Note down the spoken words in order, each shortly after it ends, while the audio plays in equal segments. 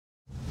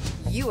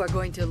You are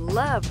going to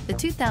love the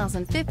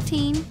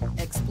 2015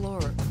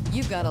 Explorer.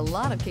 You've got a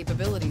lot of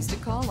capabilities to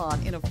call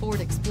on in a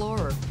Ford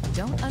Explorer.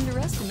 Don't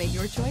underestimate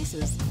your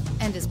choices,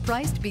 and is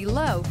priced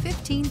below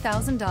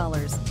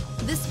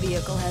 $15,000. This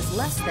vehicle has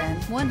less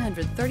than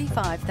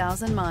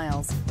 135,000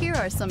 miles. Here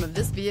are some of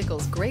this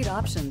vehicle's great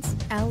options: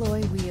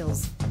 alloy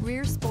wheels,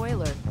 rear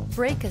spoiler,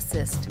 brake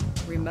assist,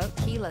 remote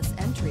keyless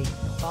entry,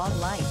 fog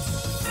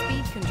lights,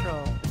 speed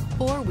control,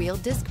 four-wheel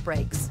disc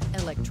brakes,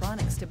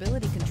 electronic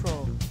stability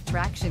control,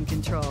 traction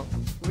control,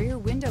 rear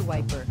window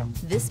wiper.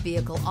 This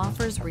vehicle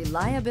offers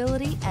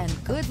reliability and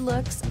good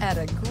looks at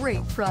a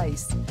great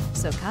price.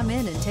 So come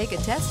in and take a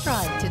test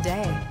drive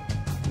today.